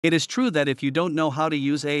It is true that if you don't know how to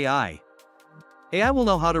use AI, AI will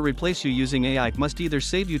know how to replace you. Using AI must either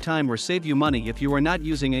save you time or save you money. If you are not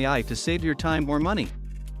using AI to save your time or money,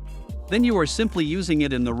 then you are simply using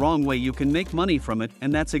it in the wrong way. You can make money from it,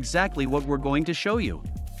 and that's exactly what we're going to show you.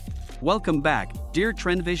 Welcome back, dear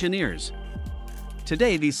Trend Visioneers.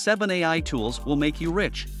 Today these 7 AI tools will make you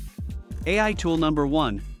rich. AI tool number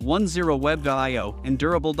 1, 10web.io and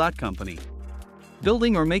Durable.company.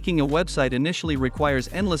 Building or making a website initially requires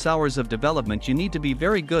endless hours of development. You need to be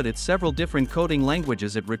very good at several different coding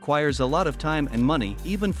languages. It requires a lot of time and money,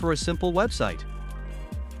 even for a simple website.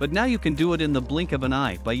 But now you can do it in the blink of an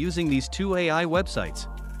eye by using these 2 AI websites.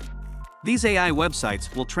 These AI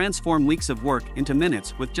websites will transform weeks of work into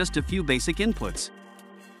minutes with just a few basic inputs.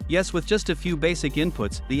 Yes, with just a few basic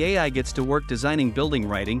inputs, the AI gets to work designing, building,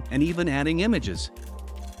 writing, and even adding images.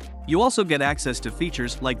 You also get access to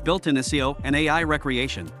features like built-in SEO and AI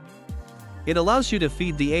recreation. It allows you to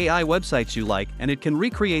feed the AI websites you like, and it can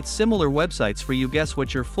recreate similar websites for you. Guess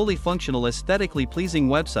what? Your fully functional, aesthetically pleasing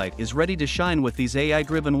website is ready to shine with these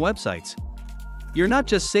AI-driven websites. You're not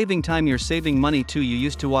just saving time, you're saving money too. You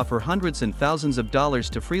used to offer hundreds and thousands of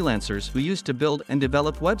dollars to freelancers who used to build and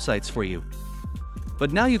develop websites for you.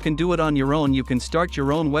 But now you can do it on your own. You can start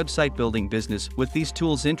your own website building business with these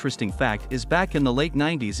tools. Interesting fact is, back in the late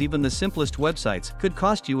 90s, even the simplest websites could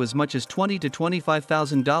cost you as much as $20,000 to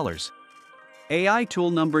 $25,000. AI tool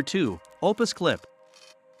number 2, Opus Clip.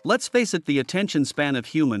 Let's face it, the attention span of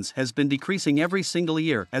humans has been decreasing every single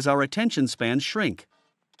year as our attention spans shrink.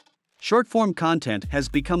 Short-form content has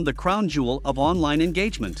become the crown jewel of online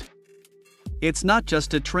engagement. It's not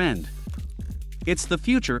just a trend. It's the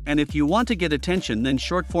future, and if you want to get attention, then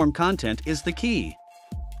short-form content is the key.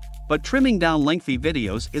 But trimming down lengthy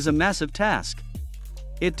videos is a massive task.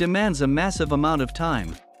 It demands a massive amount of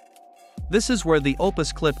time. This is where the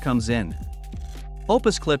Opus Clip comes in.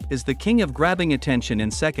 Opus Clip is the king of grabbing attention in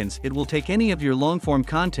seconds. It will take any of your long-form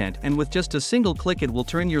content, and with just a single click it will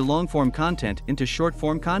turn your long-form content into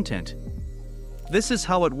short-form content. This is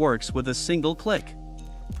how it works with a single click.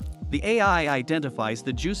 The AI identifies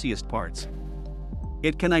the juiciest parts.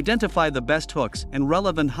 It can identify the best hooks and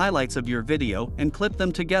relevant highlights of your video and clip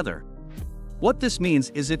them together. What this means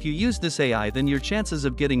is, if you use this AI, then your chances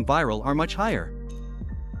of getting viral are much higher.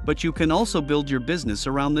 But you can also build your business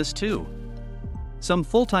around this too. Some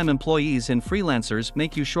full-time employees and freelancers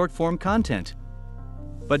make you short-form content.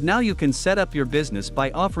 But now you can set up your business by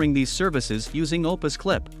offering these services using Opus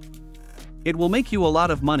Clip. It will make you a lot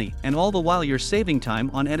of money, and all the while you're saving time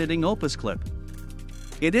on editing Opus Clip.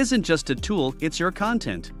 It isn't just a tool, it's your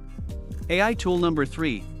content. AI tool number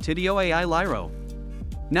 3, Tidio AI Lyro.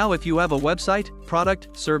 Now if you have a website,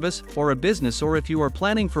 product, service, or a business, or if you are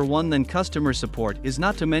planning for one, then customer support is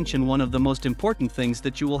not to mention one of the most important things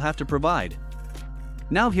that you will have to provide.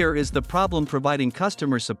 Now here is the problem. Providing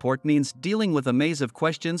customer support means dealing with a maze of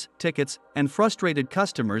questions, tickets, and frustrated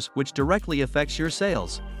customers, which directly affects your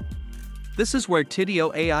sales. This is where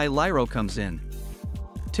Tidio AI Lyro comes in.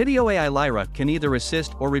 Tidio AI Lyra can either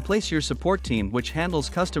assist or replace your support team, which handles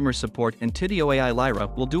customer support, and Tidio AI Lyra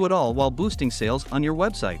will do it all while boosting sales on your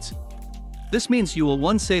websites. This means you will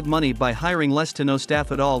 1. Save money by hiring less to no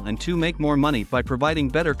staff at all, and 2. Make more money by providing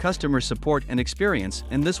better customer support and experience,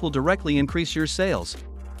 and this will directly increase your sales.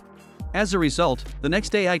 As a result, the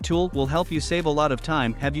next AI tool will help you save a lot of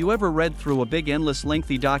time. Have you ever read through a big, endless,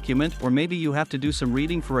 lengthy document, or maybe you have to do some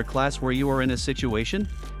reading for a class where you are in a situation?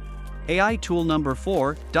 AI tool number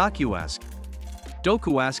 4, DokuAsk.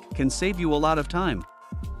 DokuAsk can save you a lot of time.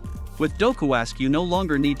 With DokuAsk you no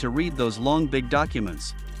longer need to read those long big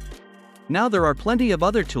documents. Now there are plenty of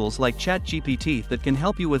other tools like ChatGPT that can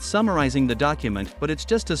help you with summarizing the document, but it's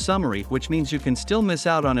just a summary, which means you can still miss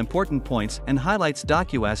out on important points and highlights.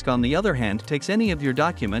 DokuAsk, on the other hand, takes any of your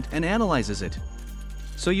document and analyzes it.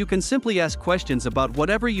 So you can simply ask questions about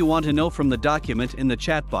whatever you want to know from the document in the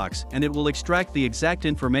chat box, and it will extract the exact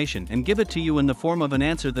information and give it to you in the form of an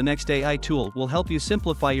answer. The next AI tool will help you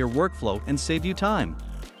simplify your workflow and save you time.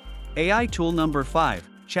 AI tool number 5,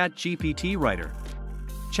 ChatGPT Writer.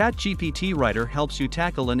 ChatGPT Writer helps you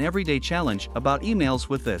tackle an everyday challenge about emails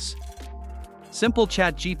with this simple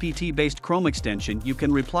ChatGPT-based Chrome extension. You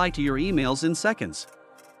can reply to your emails in seconds.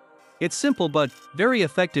 It's simple but very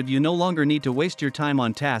effective. You no longer need to waste your time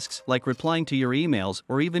on tasks like replying to your emails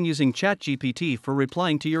or even using ChatGPT for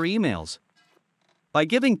replying to your emails. By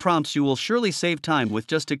giving prompts you will surely save time with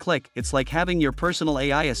just a click. It's like having your personal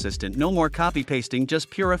AI assistant. No more copy-pasting, just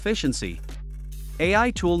pure efficiency. AI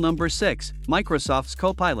tool number 6, Microsoft's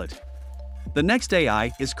Copilot. The next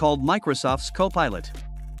AI is called Microsoft's Copilot.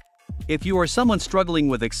 If you are someone struggling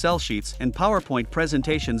with Excel sheets and PowerPoint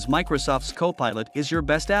presentations, Microsoft's Copilot is your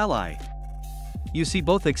best ally. You see,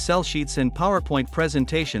 both Excel sheets and PowerPoint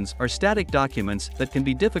presentations are static documents that can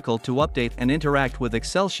be difficult to update, and interact with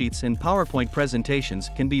Excel sheets and PowerPoint presentations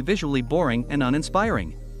can be visually boring and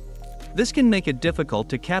uninspiring. This can make it difficult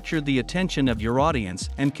to capture the attention of your audience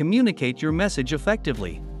and communicate your message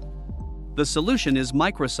effectively. The solution is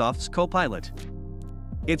Microsoft's Copilot.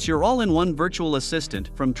 It's your all-in-one virtual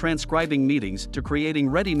assistant, from transcribing meetings to creating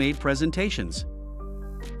ready-made presentations.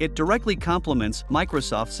 It directly complements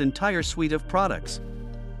Microsoft's entire suite of products.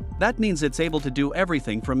 That means it's able to do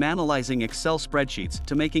everything from analyzing Excel spreadsheets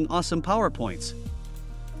to making awesome PowerPoints.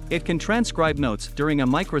 It can transcribe notes during a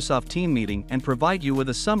Microsoft team meeting and provide you with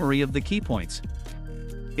a summary of the key points.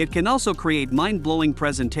 It can also create mind-blowing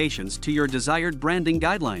presentations to your desired branding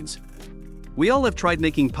guidelines. We all have tried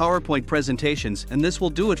making PowerPoint presentations, and this will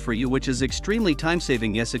do it for you, which is extremely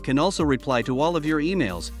time-saving. Yes, it can also reply to all of your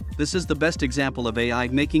emails. This is the best example of AI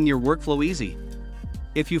making your workflow easy.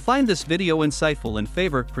 If you find this video insightful and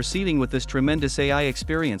favor proceeding with this tremendous AI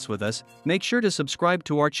experience with us, make sure to subscribe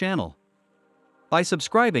to our channel. By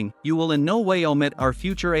subscribing, you will in no way omit our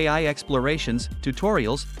future AI explorations,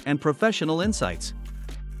 tutorials, and professional insights.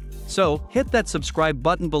 So, hit that subscribe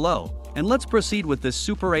button below, and let's proceed with this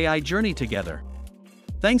super AI journey together.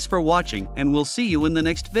 Thanks for watching, and we'll see you in the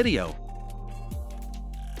next video.